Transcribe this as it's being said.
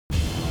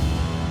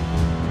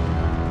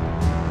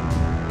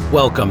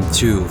Welcome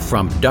to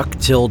From Duck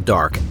Till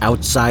Dark,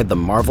 outside the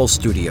Marvel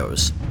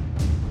Studios.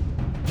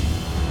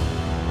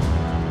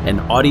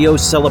 An audio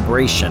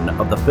celebration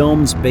of the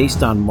films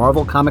based on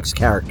Marvel Comics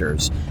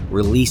characters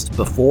released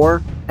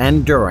before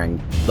and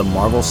during the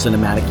Marvel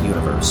Cinematic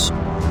Universe.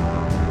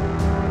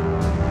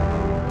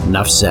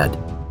 Enough said.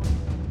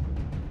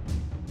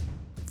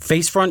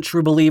 Facefront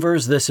True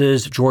Believers, this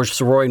is George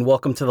Soroy, and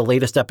welcome to the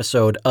latest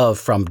episode of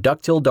From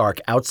Duck Till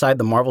Dark, outside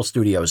the Marvel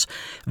Studios.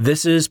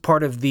 This is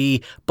part of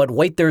the But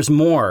Wait There's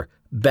More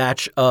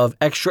batch of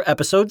extra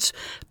episodes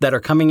that are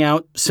coming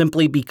out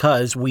simply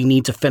because we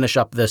need to finish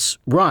up this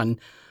run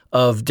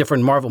of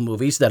different Marvel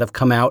movies that have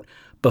come out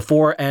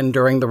before and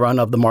during the run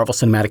of the Marvel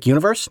Cinematic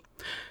Universe.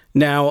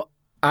 Now,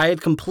 I had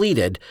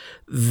completed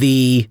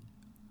the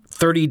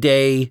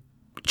 30-day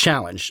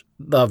challenge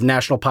of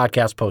National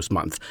Podcast Post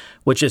Month,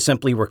 which is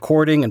simply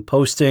recording and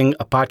posting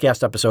a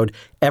podcast episode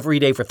every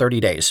day for 30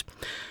 days.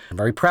 I'm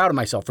very proud of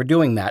myself for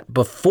doing that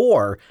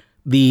before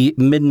the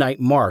midnight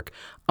mark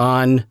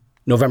on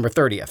November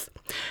 30th.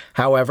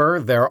 However,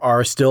 there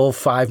are still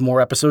 5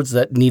 more episodes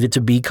that needed to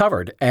be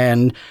covered,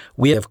 and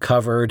we have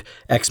covered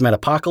X-Men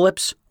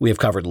Apocalypse, we have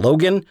covered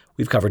Logan,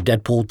 we've covered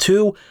Deadpool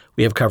 2,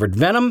 we have covered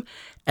Venom,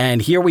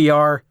 and here we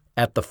are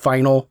at the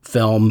final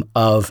film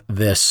of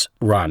this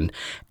run,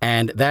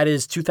 and that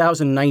is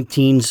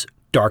 2019's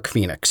Dark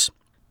Phoenix.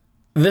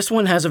 This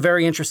one has a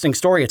very interesting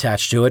story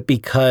attached to it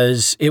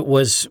because it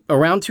was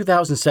around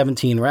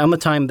 2017, around the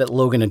time that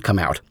Logan had come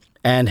out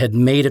and had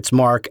made its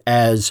mark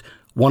as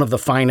one of the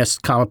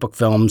finest comic book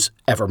films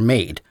ever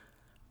made.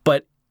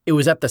 But it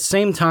was at the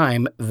same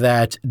time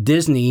that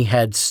Disney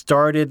had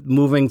started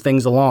moving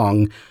things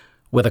along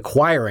with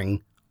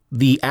acquiring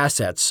the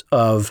assets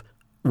of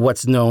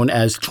what's known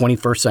as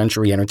 21st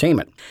Century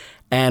Entertainment.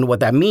 And what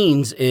that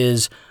means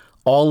is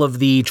all of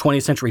the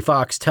 20th Century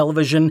Fox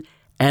television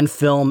and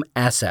film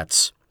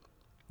assets,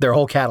 their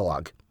whole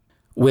catalog,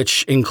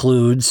 which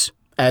includes,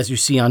 as you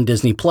see on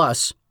Disney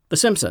Plus, The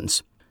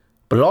Simpsons.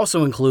 But it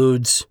also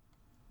includes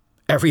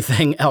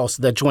everything else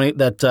that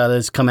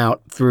has come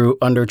out through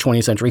under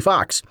 20th Century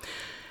Fox.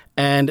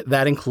 And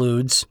that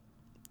includes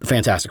the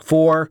Fantastic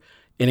Four,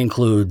 it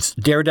includes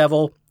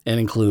Daredevil, it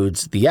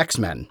includes the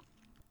X-Men.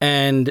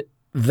 And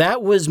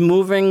that was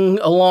moving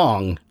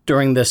along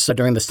during this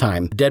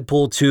time.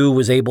 Deadpool 2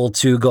 was able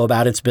to go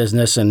about its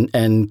business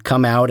and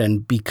come out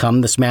and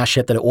become the smash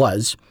hit that it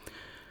was.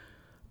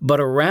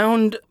 But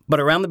around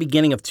the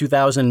beginning of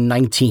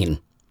 2019,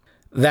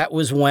 that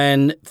was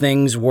when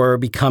things were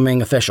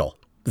becoming official.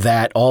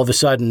 That all of a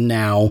sudden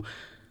now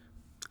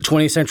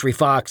 20th Century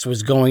Fox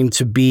was going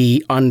to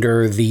be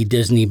under the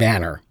Disney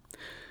banner.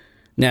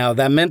 Now,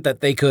 that meant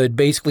that they could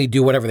basically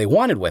do whatever they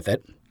wanted with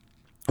it,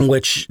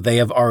 which they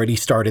have already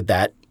started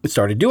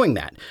doing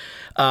that.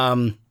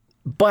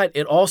 But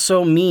it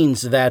also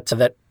means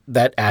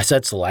that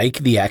assets like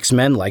the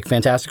X-Men, like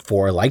Fantastic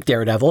Four, like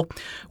Daredevil,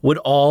 would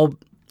all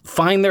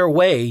find their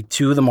way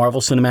to the Marvel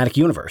Cinematic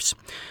Universe.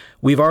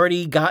 We've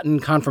already gotten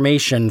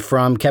confirmation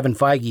from Kevin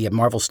Feige at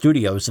Marvel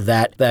Studios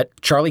that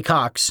Charlie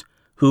Cox,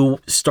 who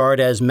starred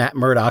as Matt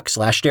Murdock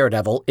 /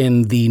 Daredevil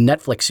in the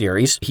Netflix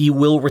series, he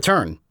will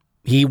return.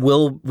 He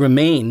will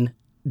remain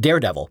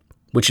Daredevil,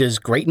 which is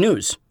great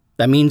news.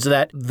 That means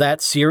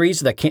that series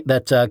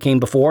that came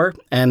before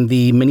and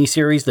the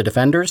miniseries, The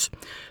Defenders,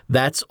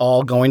 that's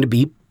all going to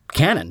be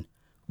canon,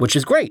 which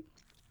is great.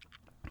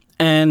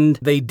 And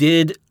they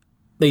did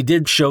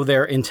show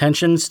their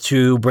intentions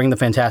to bring the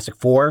Fantastic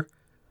Four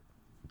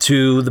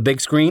to the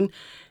big screen.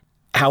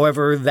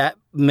 However, that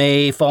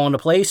may fall into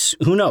place.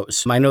 Who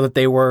knows? I know that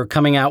they were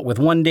coming out with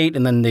one date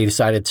and then they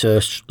decided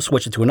to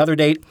switch it to another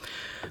date.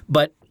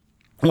 All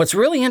what's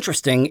really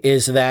interesting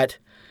is that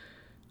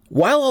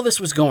while all this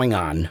was going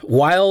on,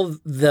 while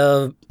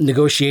the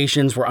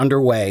negotiations were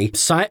underway,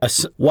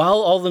 Simon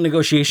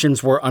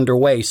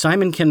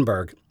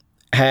Kinberg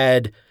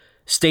had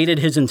stated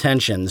his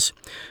intentions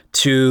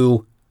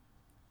to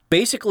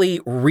basically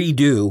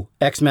redo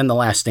X-Men The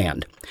Last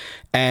Stand.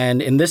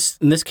 And in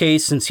this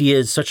case, since he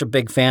is such a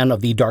big fan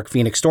of the Dark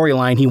Phoenix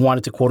storyline, he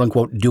wanted to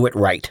quote-unquote do it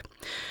right.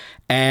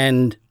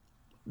 And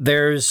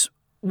there's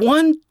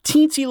one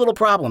teensy little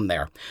problem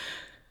there.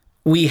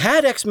 We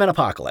had X-Men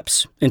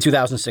Apocalypse in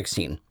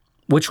 2016,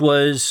 which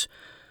was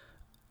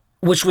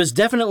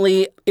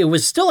definitely, it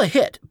was still a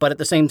hit, but at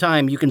the same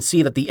time, you can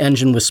see that the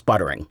engine was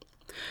sputtering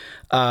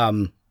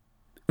when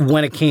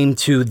it came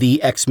to the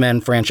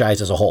X-Men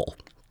franchise as a whole.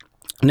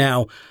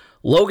 Now,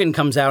 Logan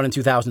comes out in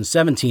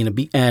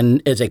 2017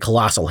 and is a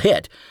colossal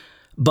hit,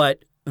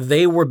 but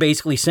they were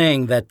basically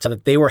saying that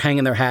they were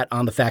hanging their hat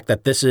on the fact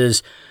that this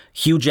is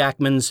Hugh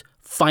Jackman's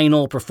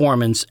final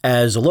performance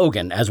as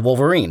Logan, as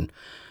Wolverine.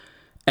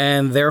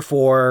 And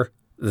therefore,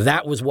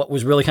 that was what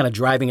was really kind of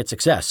driving its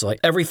success. Like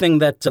everything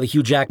that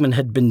Hugh Jackman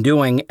had been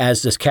doing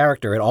as this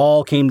character, it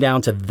all came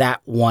down to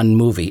that one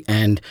movie.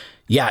 And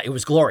yeah, it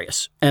was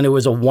glorious. And it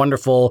was a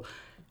wonderful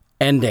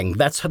ending.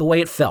 That's the way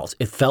it felt.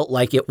 It felt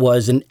like it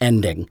was an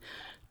ending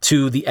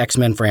to the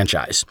X-Men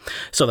franchise.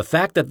 So the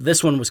fact that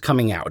this one was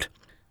coming out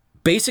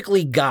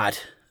basically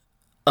got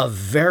a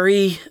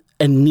very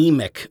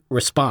anemic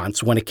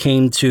response when it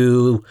came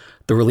to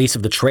the release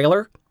of the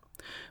trailer,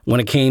 when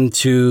it came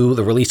to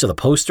the release of the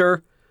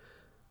poster,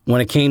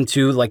 when it came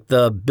to like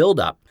the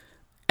build-up.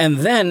 And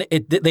then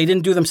they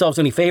didn't do themselves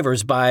any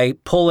favors by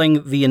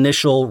pulling the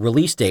initial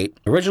release date.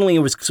 Originally, it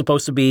was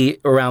supposed to be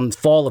around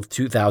fall of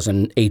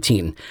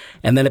 2018.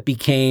 And then it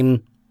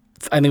became,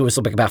 I think it was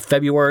like about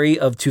February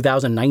of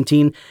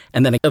 2019.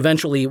 And then it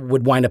eventually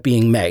would wind up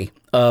being May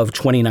of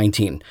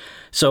 2019.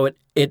 So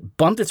it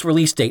bumped its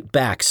release date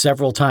back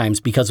several times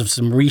because of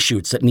some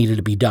reshoots that needed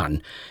to be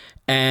done.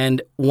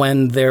 And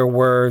when there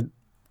were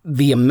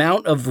the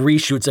amount of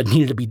reshoots that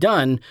needed to be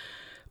done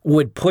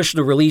would push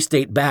the release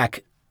date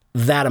back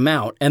that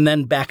amount and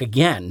then back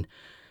again,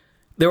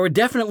 there were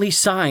definitely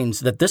signs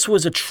that this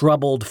was a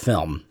troubled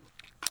film.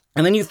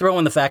 And then you throw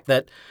in the fact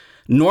that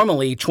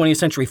normally 20th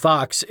Century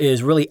Fox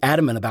is really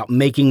adamant about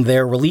making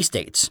their release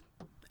dates.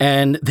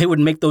 And they would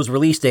make those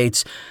release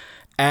dates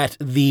at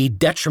the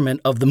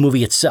detriment of the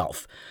movie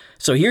itself.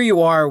 So here you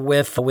are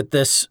with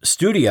this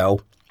studio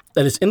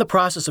that is in the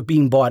process of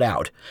being bought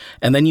out.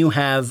 And then you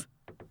have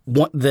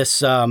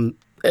this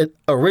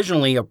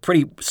originally a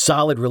pretty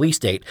solid release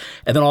date,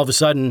 and then all of a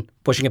sudden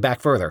pushing it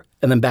back further,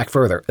 and then back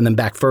further, and then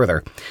back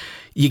further.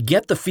 You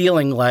get the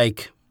feeling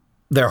like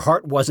their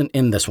heart wasn't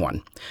in this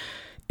one.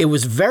 It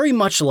was very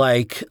much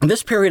like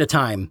this period of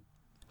time.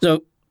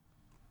 So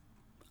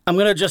I'm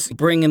going to just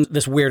bring in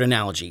this weird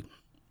analogy.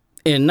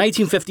 In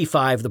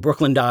 1955, the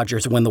Brooklyn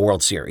Dodgers win the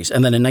World Series,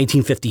 and then in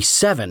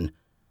 1957,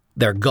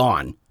 they're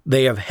gone.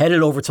 They have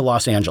headed over to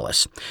Los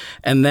Angeles.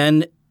 And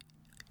then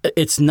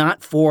it's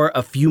not for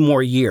a few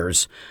more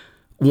years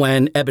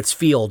when Ebbets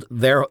Field,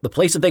 the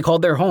place that they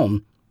called their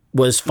home,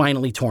 was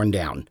finally torn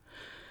down.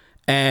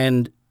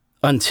 And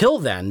until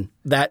then,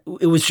 that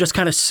it was just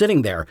kind of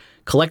sitting there,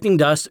 collecting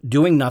dust,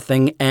 doing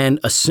nothing, and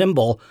a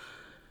symbol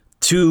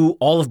to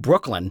all of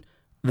Brooklyn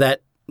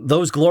that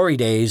those glory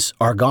days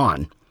are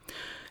gone.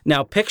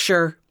 Now,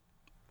 picture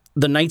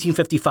the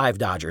 1955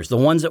 Dodgers, the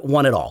ones that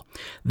won it all.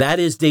 That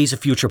is Days of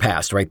Future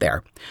Past right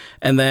there.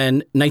 And then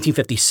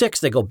 1956,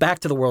 they go back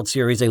to the World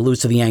Series. They lose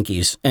to the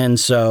Yankees. And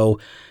so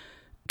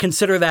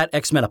consider that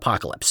X-Men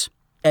Apocalypse.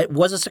 It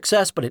was a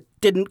success, but it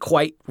didn't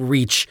quite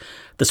reach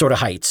the sort of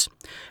heights.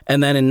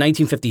 And then in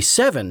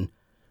 1957,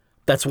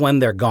 that's when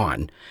they're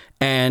gone.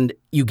 And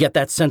you get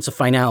that sense of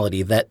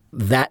finality that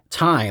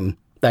time,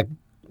 that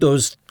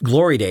those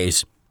glory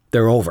days,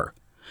 they're over.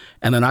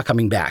 And they're not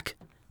coming back.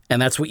 And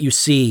that's what you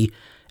see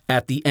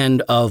at the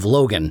end of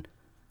Logan.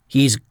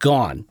 He's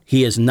gone.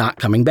 He is not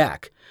coming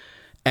back.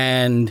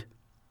 And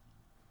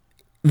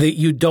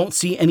you don't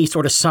see any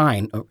sort of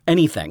sign or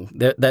anything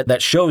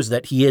that shows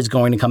that he is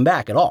going to come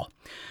back at all.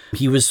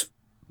 He was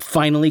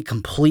finally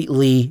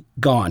completely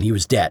gone. He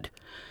was dead.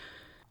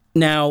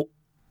 Now,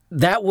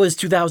 that was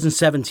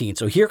 2017.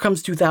 So here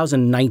comes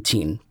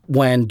 2019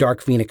 when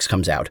Dark Phoenix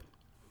comes out.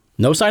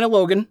 No sign of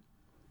Logan.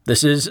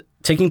 This is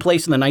taking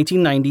place in the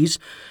 1990s.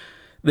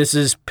 This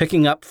is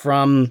picking up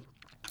from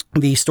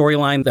the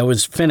storyline that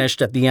was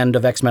finished at the end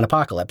of X-Men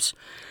Apocalypse.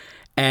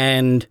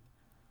 And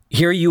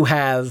here you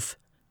have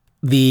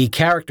the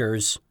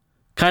characters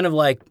kind of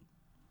like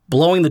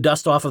blowing the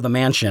dust off of the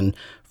mansion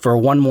for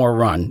one more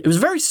run. It was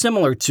very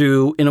similar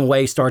to, in a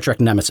way, Star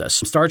Trek Nemesis.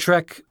 Star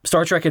Trek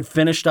had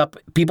finished up,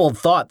 people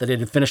thought that it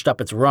had finished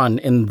up its run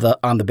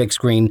on the big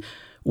screen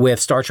with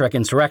Star Trek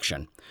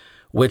Insurrection,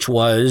 which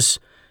was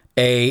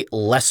a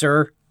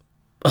lesser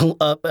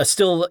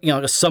still,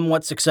 a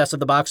somewhat success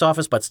at the box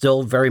office, but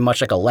still very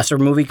much like a lesser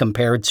movie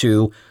compared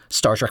to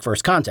Star Trek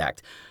First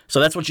Contact. So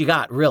that's what you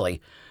got,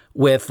 really,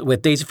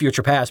 with Days of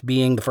Future Past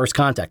being the First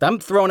Contact. I'm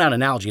throwing out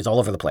analogies all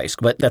over the place,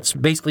 but that's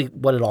basically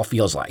what it all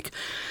feels like.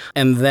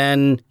 And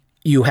then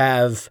you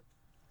have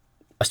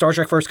a Star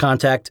Trek First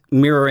Contact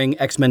mirroring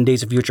X-Men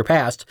Days of Future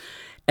Past,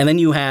 and then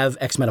you have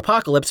X-Men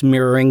Apocalypse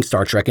mirroring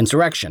Star Trek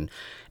Insurrection.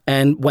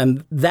 And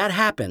when that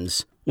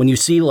happens, when you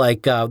see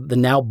like the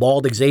now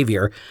bald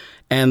Xavier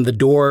and the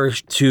door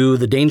to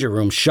the danger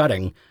room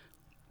shutting,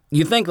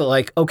 you think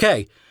like,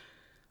 okay,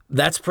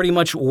 that's pretty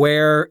much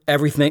where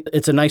everything,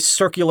 it's a nice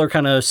circular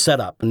kind of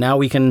setup. Now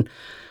we can,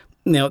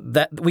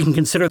 that we can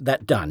consider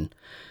that done.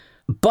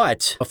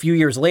 But a few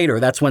years later,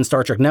 that's when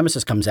Star Trek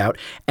Nemesis comes out,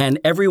 and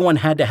everyone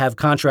had to have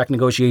contract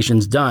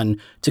negotiations done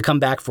to come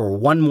back for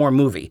one more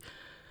movie.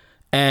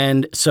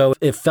 And so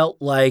it felt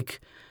like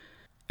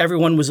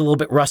everyone was a little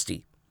bit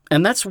rusty.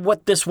 And that's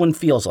what this one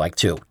feels like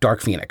too,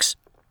 Dark Phoenix.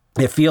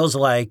 It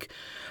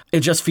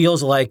just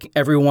feels like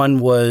everyone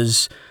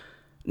was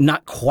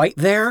not quite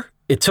there.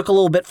 It took a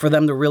little bit for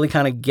them to really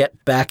kind of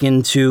get back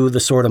into the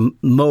sort of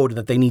mode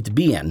that they need to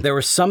be in. There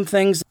were some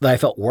things that I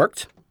felt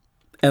worked,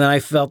 and then I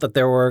felt that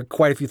there were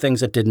quite a few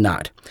things that did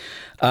not.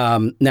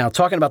 Now,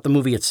 talking about the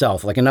movie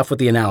itself, like enough with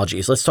the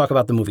analogies, let's talk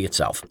about the movie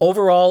itself.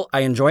 Overall,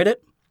 I enjoyed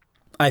it.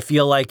 I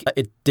feel like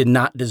it did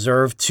not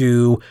deserve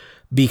to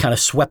be kind of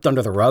swept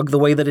under the rug the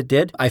way that it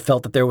did. I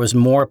felt that there was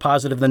more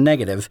positive than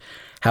negative.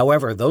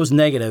 However, those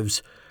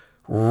negatives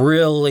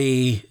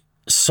really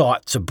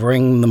sought to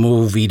bring the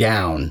movie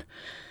down.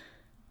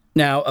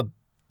 Now, a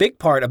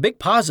a big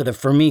positive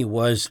for me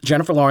was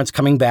Jennifer Lawrence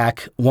coming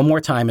back one more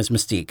time as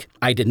Mystique.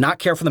 I did not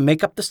care for the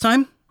makeup this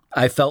time.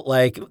 I felt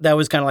like that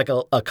was kind of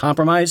like a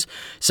compromise,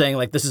 saying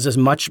like, this is as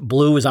much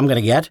blue as I'm going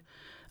to get,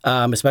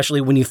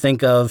 especially when you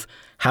think of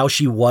how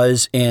she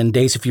was in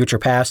Days of Future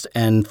Past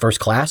and First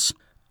Class.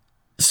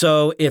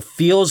 So it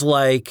feels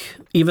like,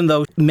 even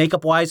though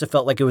makeup-wise, it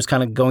felt like it was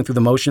kind of going through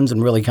the motions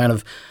and really kind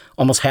of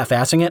almost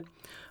half-assing it,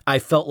 I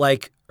felt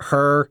like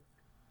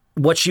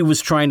what she was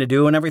trying to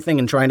do and everything,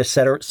 and trying to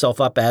set herself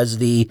up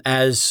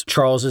as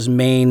Charles's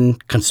main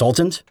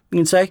consultant, you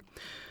can say,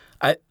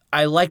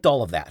 I liked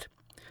all of that.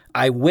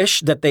 I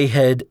wish that they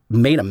had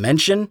made a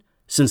mention,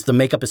 since the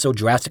makeup is so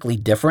drastically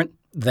different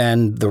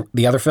than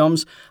the other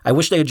films. I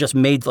wish they had just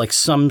made like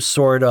some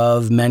sort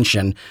of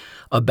mention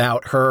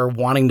about her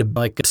wanting to,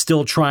 like,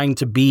 still trying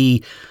to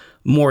be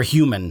more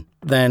human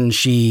than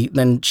she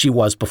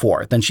was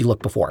before, than she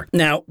looked before.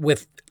 Now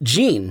with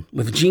Jean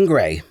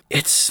Grey,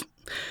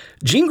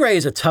 Jean Grey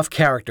is a tough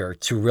character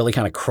to really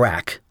kind of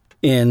crack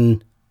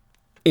in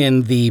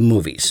the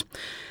movies.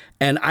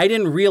 And I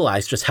didn't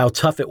realize just how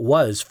tough it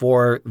was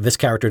for this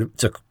character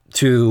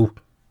to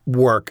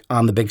work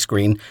on the big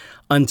screen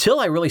until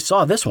I really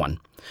saw this one.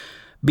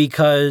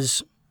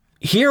 Because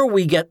here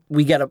we get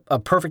a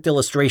perfect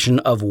illustration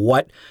of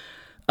what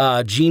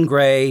Jean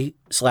Grey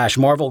 /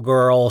 Marvel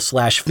Girl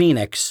 /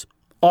 Phoenix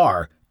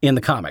are in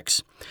the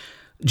comics.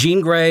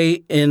 Jean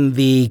Grey in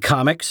the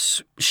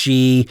comics,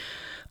 she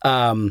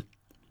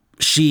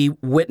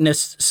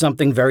witnessed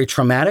something very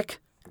traumatic,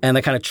 and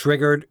that kind of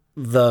triggered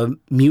the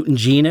mutant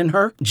gene in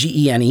her,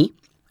 Gene,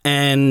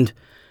 and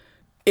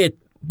it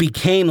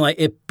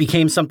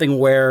became something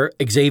where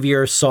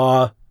Xavier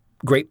saw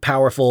great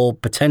powerful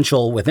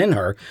potential within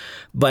her,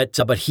 but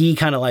he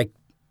kind of like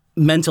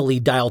mentally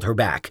dialed her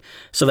back,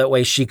 so that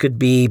way she could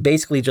be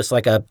basically just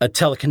like a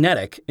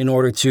telekinetic in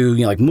order to,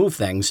 like, move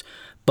things,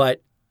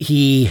 but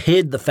he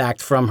hid the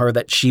fact from her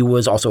that she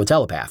was also a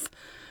telepath.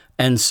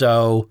 And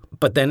so,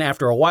 but then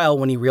after a while,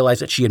 when he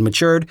realized that she had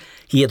matured,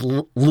 he had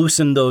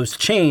loosened those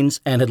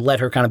chains and had let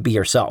her kind of be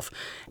herself.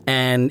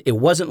 And it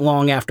wasn't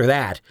long after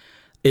that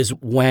is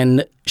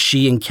when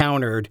she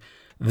encountered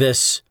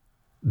this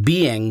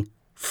being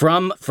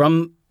from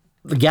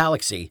the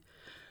galaxy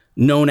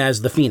known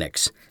as the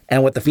Phoenix.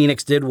 And what the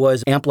Phoenix did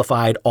was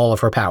amplified all of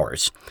her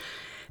powers.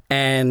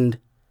 And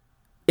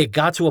it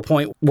got to a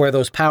point where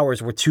those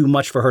powers were too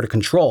much for her to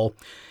control,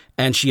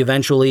 and she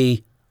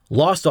eventually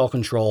lost all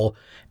control,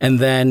 and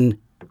then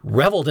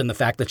reveled in the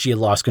fact that she had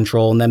lost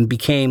control, and then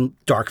became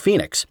Dark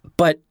Phoenix.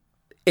 But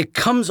it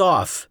comes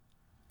off,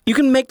 you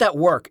can make that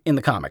work in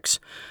the comics,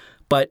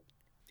 but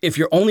if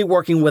you're only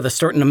working with a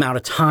certain amount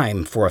of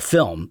time for a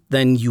film,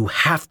 then you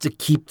have to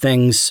keep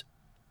things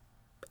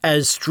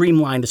as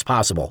streamlined as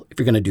possible if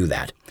you're going to do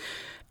that.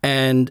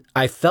 And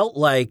I felt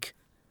like,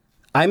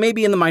 I may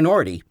be in the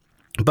minority,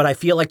 but I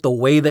feel like the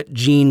way that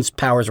Jean's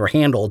powers were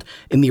handled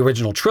in the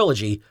original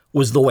trilogy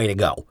was the way to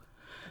go.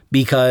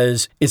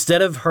 Because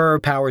instead of her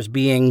powers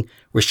being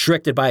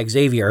restricted by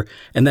Xavier,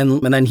 and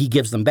then he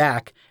gives them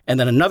back, and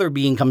then another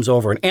being comes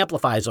over and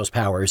amplifies those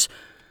powers,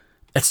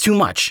 that's too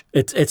much.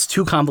 It's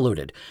too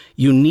convoluted.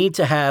 You need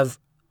to have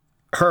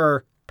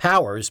her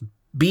powers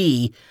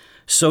be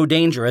so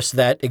dangerous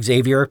that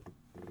Xavier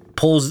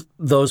pulls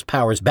those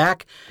powers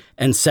back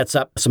and sets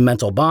up some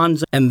mental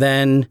bonds. And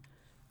then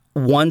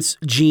once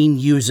Jean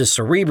uses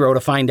Cerebro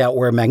to find out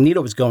where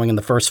Magneto was going in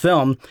the first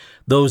film,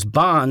 those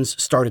bonds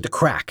started to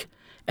crack.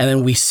 And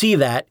then we see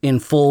that in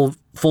full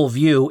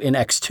view in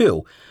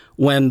X2,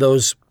 when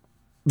those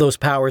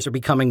powers are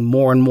becoming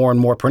more and more and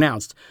more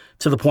pronounced,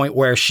 to the point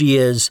where she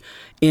is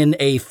in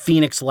a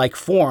Phoenix-like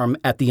form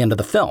at the end of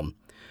the film.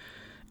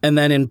 And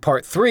then in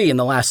part 3, in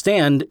The Last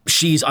Stand,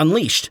 she's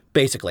unleashed,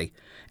 basically.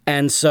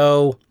 And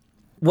so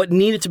what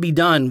needed to be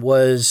done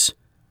was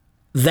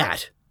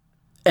that.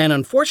 And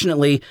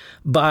unfortunately,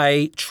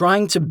 by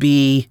trying to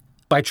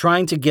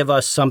give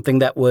us something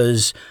that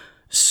was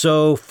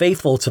so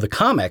faithful to the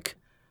comic,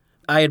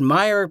 I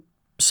admire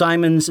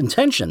Simon's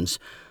intentions,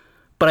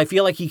 but I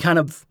feel like he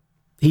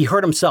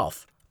hurt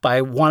himself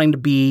by wanting to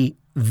be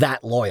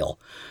that loyal,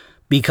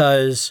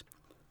 because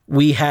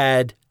we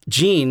had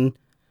Jean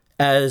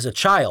as a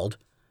child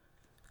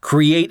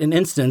create an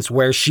instance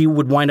where she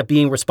would wind up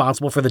being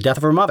responsible for the death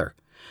of her mother.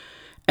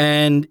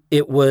 And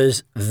it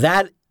was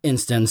that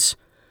instance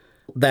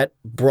that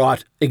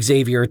brought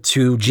Xavier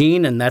to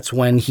Jean, and that's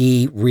when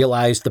he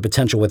realized the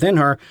potential within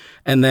her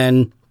and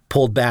then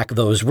pulled back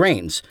those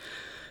reins.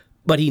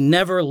 But he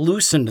never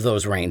loosened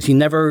those reins. He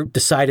never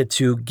decided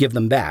to give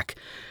them back.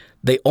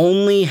 They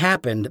only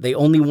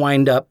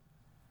wind up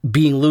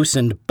being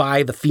loosened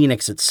by the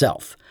Phoenix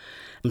itself.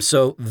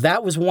 So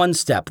that was one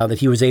step that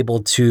he was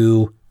able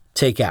to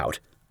take out,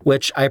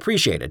 which I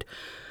appreciated.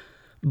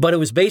 But it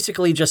was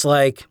basically just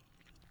like,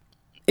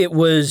 it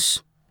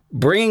was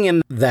bringing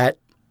in that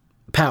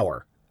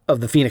power of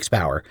the Phoenix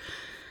power,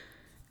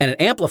 and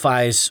it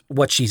amplifies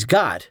what she's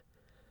got,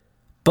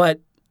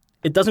 but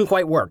it doesn't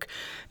quite work.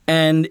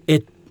 And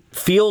it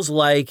feels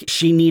like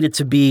she needed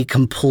to be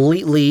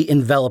completely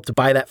enveloped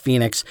by that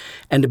Phoenix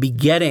and to be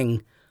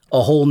getting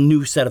a whole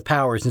new set of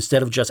powers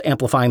instead of just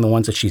amplifying the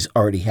ones that she's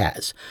already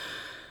has.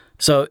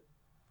 So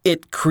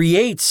it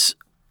creates,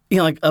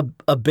 like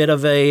a bit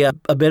of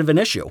an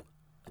issue,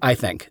 I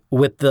think,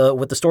 with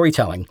the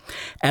storytelling.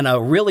 And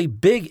a really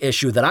big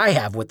issue that I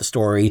have with the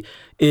story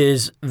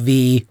is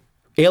the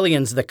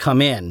aliens that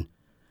come in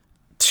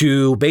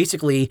to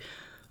basically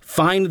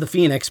find the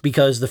Phoenix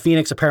because the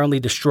Phoenix apparently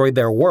destroyed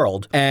their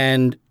world.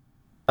 And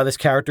this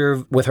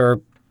character with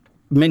her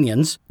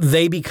minions,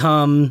 they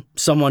become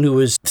someone who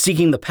is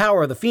seeking the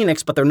power of the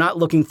Phoenix, but they're not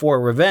looking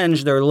for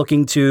revenge. They're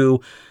looking to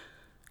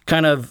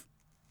kind of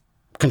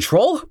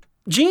control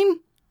Jean.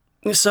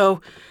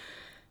 So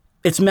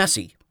it's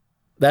messy.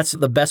 That's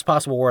the best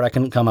possible word I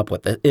can come up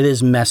with. It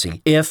is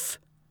messy. If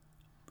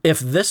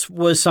this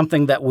was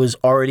something that was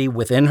already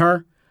within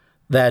her,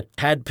 that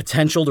had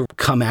potential to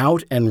come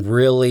out and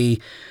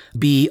really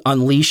be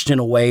unleashed in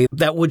a way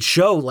that would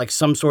show like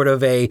some sort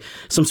of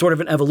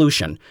an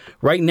evolution.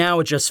 Right now,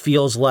 it just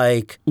feels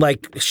like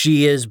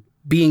she is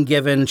being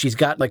given, she's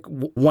got like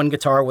one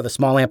guitar with a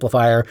small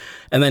amplifier,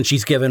 and then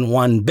she's given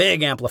one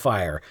big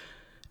amplifier.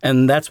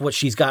 And that's what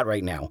she's got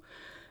right now.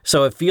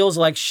 So it feels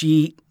like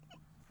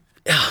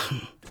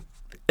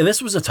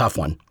this was a tough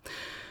one.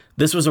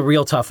 This was a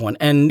real tough one.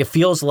 And it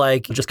feels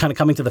like just kind of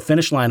coming to the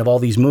finish line of all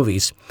these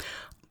movies,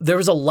 there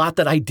was a lot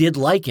that I did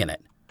like in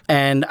it.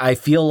 And I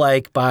feel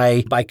like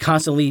by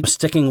constantly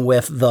sticking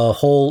with the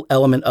whole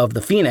element of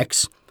the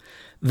Phoenix,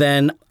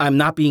 then I'm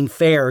not being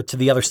fair to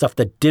the other stuff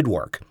that did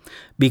work,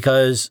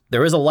 because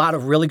there is a lot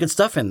of really good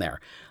stuff in there.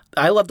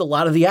 I loved a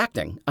lot of the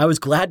acting. I was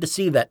glad to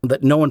see that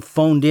no one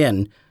phoned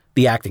in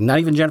the acting, not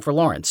even Jennifer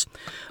Lawrence.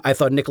 I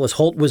thought Nicholas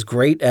Hoult was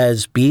great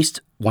as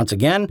Beast once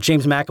again.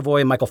 James McAvoy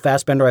and Michael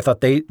Fassbender, I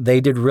thought they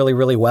did really,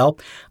 really well.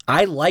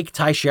 I like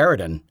Ty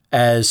Sheridan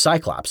as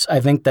Cyclops.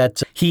 I think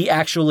that he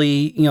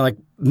actually,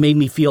 made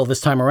me feel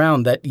this time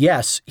around that,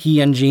 yes,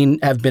 he and Jean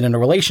have been in a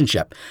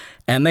relationship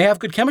and they have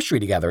good chemistry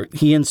together,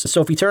 he and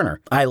Sophie Turner.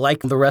 I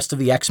like the rest of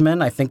the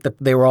X-Men. I think that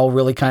they were all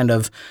really kind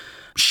of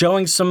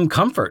showing some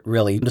comfort,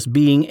 really, just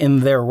being in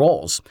their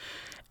roles.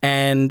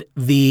 And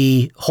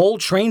the whole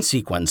train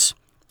sequence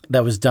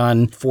that was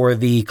done for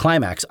the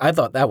climax, I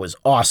thought that was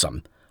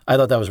awesome. I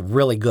thought that was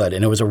really good.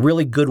 And it was a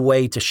really good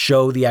way to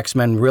show the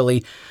X-Men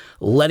really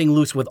letting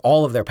loose with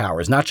all of their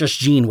powers, not just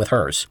Jean with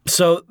hers.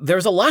 So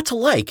there's a lot to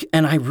like.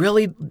 And I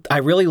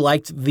really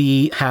liked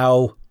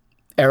how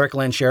Eric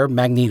Lehnsherr,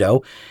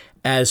 Magneto,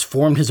 has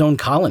formed his own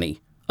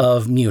colony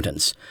of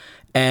mutants.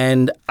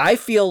 And I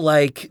feel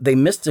like they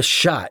missed a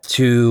shot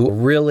to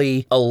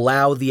really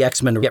allow the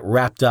X-Men to get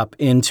wrapped up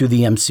into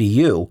the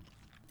MCU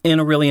in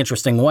a really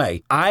interesting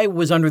way. I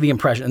was under the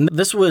impression, and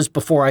this was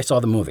before I saw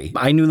the movie,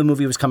 I knew the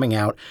movie was coming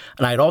out,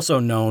 and I had also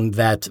known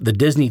that the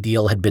Disney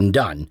deal had been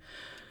done.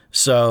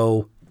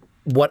 So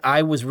what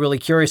I was really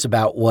curious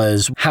about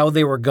was how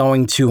they were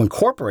going to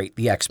incorporate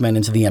the X-Men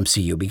into the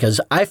MCU, because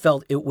I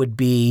felt it would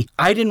be,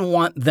 I didn't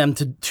want them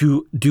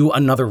to do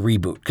another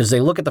reboot, because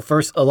a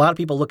lot of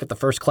people look at the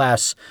First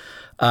Class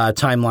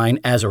timeline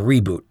as a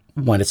reboot,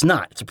 when it's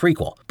not. It's a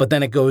prequel. But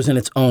then it goes in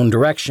its own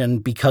direction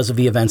because of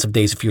the events of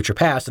Days of Future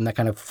Past, and that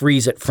kind of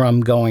frees it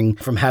from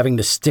having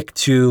to stick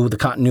to the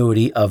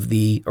continuity of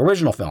the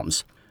original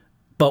films.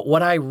 But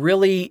what I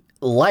really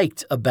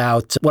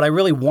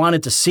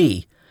wanted to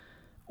see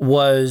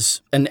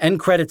was an end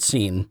credits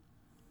scene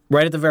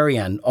right at the very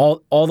end,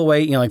 all the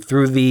way,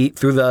 through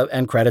the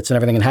end credits and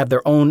everything, and have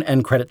their own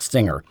end credit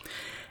stinger.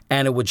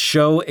 And it would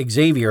show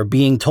Xavier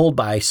being told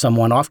by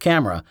someone off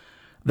camera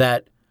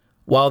that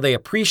while they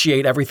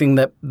appreciate everything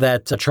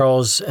that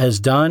Charles has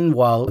done,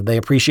 while they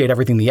appreciate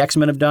everything the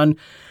X-Men have done,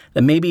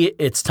 that maybe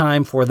it's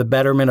time for the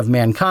betterment of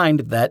mankind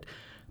that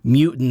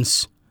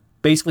mutants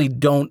basically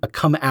don't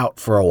come out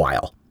for a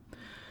while.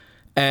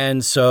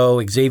 And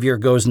so Xavier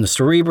goes into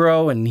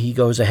Cerebro, and he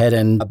goes ahead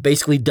and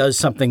basically does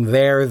something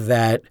there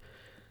that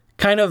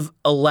kind of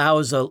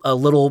allows a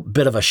little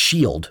bit of a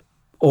shield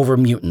over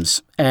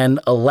mutants and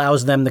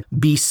allows them to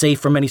be safe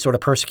from any sort of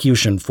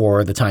persecution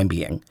for the time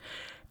being.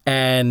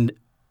 And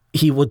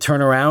he would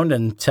turn around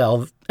and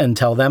tell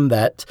them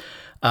that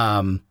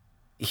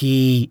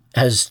he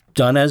has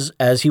done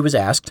as he was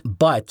asked,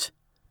 but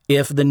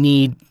if the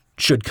need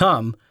should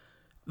come,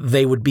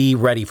 they would be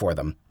ready for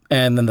them.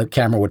 And then the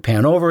camera would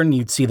pan over and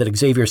you'd see that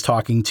Xavier's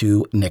talking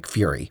to Nick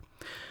Fury.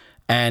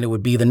 And it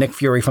would be the Nick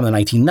Fury from the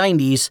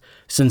 1990s,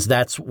 since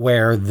that's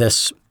where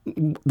this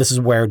is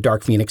where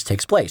Dark Phoenix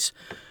takes place.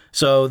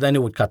 So then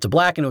it would cut to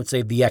black and it would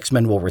say the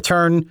X-Men will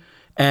return.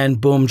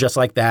 And boom, just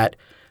like that,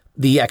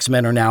 the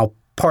X-Men are now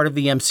part of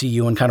the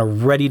MCU and kind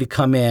of ready to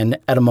come in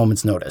at a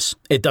moment's notice.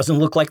 It doesn't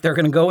look like they're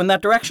going to go in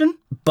that direction,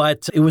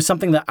 but it was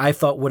something that I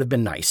thought would have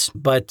been nice.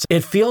 But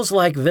it feels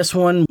like this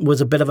one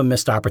was a bit of a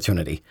missed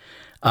opportunity.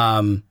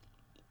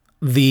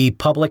 The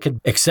public had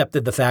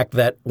accepted the fact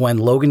that when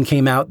Logan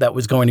came out, that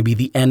was going to be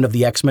the end of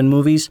the X-Men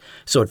movies.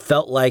 So it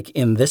felt like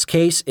in this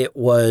case, it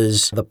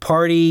was the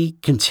party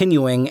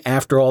continuing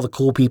after all the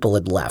cool people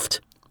had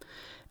left.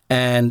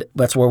 And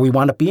that's where we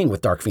wound up being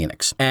with Dark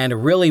Phoenix. And it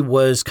really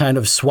was kind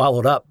of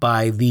swallowed up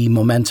by the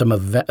momentum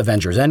of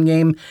Avengers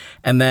Endgame.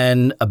 And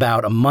then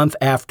about a month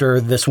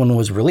after this one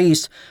was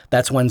released,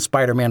 that's when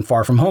Spider-Man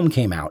Far From Home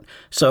came out.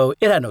 So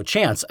it had no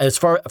chance.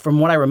 From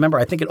what I remember,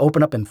 I think it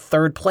opened up in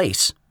third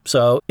place.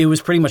 So it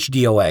was pretty much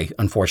DOA,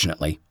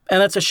 unfortunately.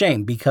 And that's a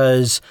shame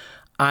because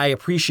I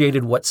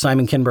appreciated what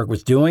Simon Kinberg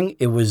was doing.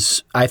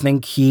 I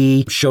think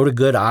he showed a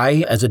good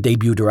eye as a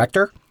debut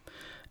director.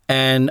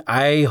 And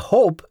I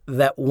hope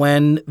that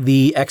when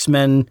the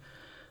X-Men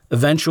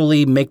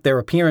eventually make their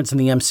appearance in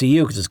the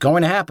MCU, because it's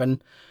going to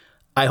happen,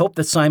 I hope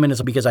that Simon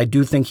is, because I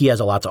do think he has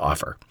a lot to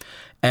offer.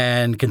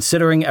 And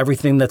considering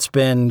everything that's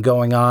been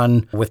going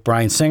on with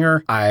Bryan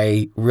Singer,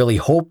 I really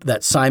hope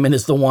that Simon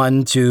is the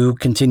one to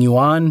continue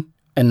on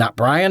and not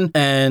Bryan.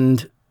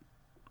 And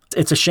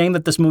it's a shame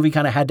that this movie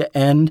kind of had to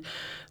end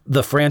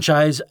the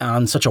franchise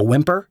on such a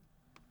whimper,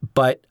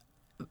 but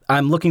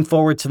I'm looking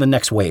forward to the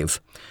next wave.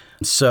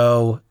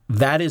 So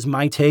that is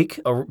my take,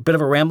 a bit of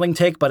a rambling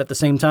take, but at the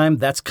same time,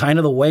 that's kind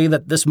of the way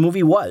that this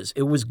movie was.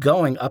 It was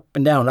going up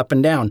and down, up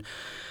and down.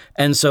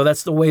 And so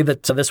that's the way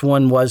that this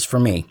one was for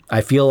me.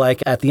 I feel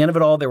like at the end of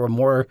it all, there were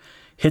more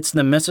hits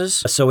than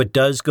misses. So it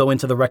does go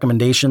into the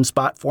recommendation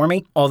spot for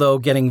me, although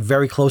getting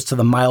very close to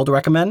the mild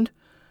recommend,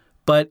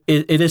 but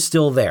it is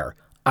still there.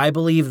 I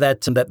believe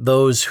that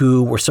those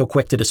who were so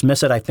quick to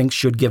dismiss it, I think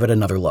should give it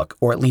another look,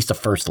 or at least a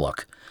first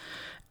look.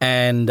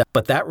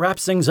 But that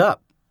wraps things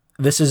up.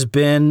 This has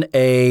been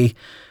a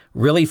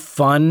really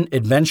fun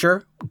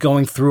adventure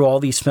going through all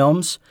these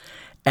films.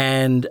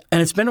 And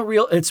it's been a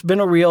real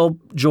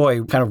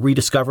joy kind of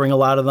rediscovering a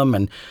lot of them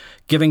and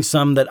giving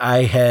some that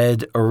I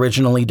had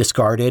originally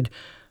discarded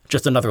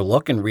just another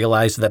look and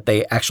realized that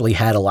they actually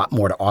had a lot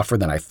more to offer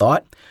than I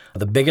thought.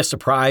 The biggest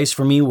surprise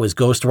for me was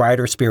Ghost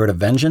Rider Spirit of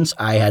Vengeance.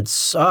 I had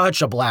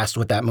such a blast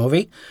with that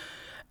movie.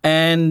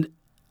 And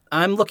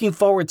I'm looking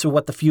forward to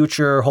what the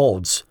future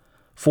holds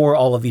for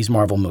all of these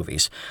Marvel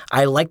movies.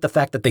 I like the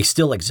fact that they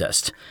still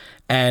exist.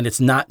 And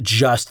it's not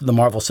just the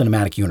Marvel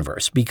Cinematic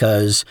Universe,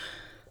 because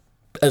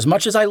as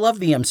much as I love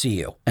the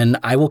MCU, and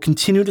I will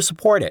continue to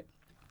support it,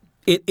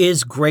 it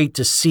is great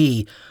to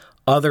see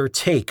other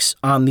takes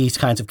on these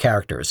kinds of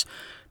characters,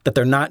 that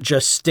they're not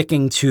just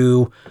sticking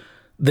to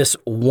this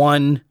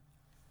one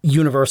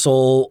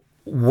universal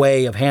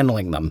way of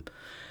handling them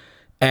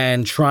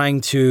and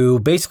trying to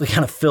basically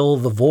kind of fill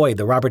the void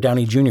that Robert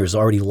Downey Jr. has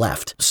already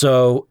left.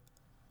 So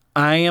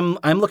I'm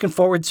looking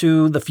forward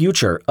to the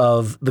future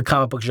of the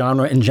comic book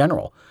genre in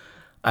general.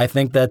 I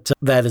think that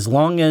as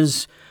long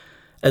as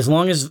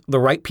the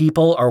right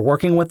people are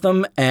working with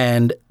them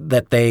and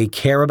that they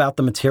care about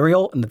the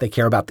material and that they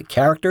care about the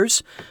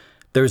characters,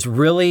 there's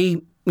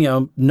really,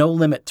 no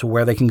limit to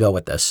where they can go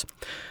with this.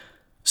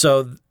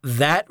 So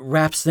that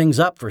wraps things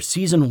up for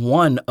season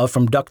 1 of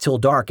From Duck Till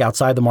Dark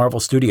outside the Marvel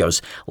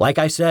Studios. Like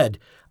I said,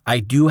 I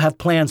do have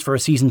plans for a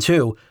season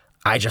 2.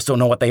 I just don't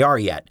know what they are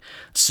yet.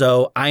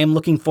 So I am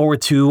looking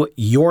forward to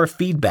your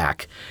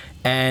feedback.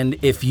 And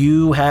if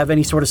you have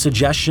any sort of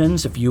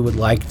suggestions, if you would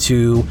like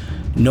to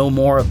know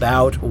more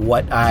about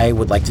what I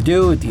would like to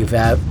do, if you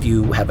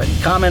have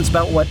any comments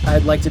about what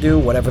I'd like to do,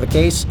 whatever the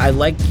case, I'd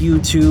like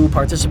you to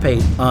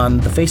participate on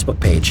the Facebook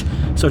page.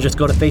 So just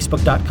go to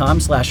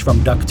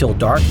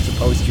facebook.com/FromDuckTillDark to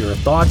post your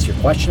thoughts, your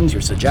questions,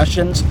 your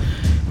suggestions.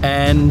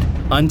 And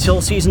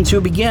until season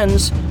 2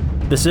 begins,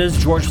 this is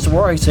George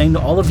Soroy saying to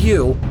all of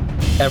you,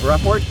 ever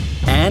upward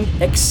and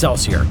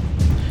Excelsior.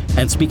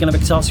 And speaking of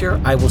Excelsior,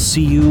 I will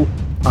see you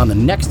on the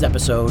next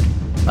episode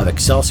of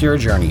Excelsior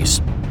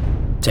Journeys.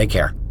 Take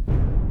care.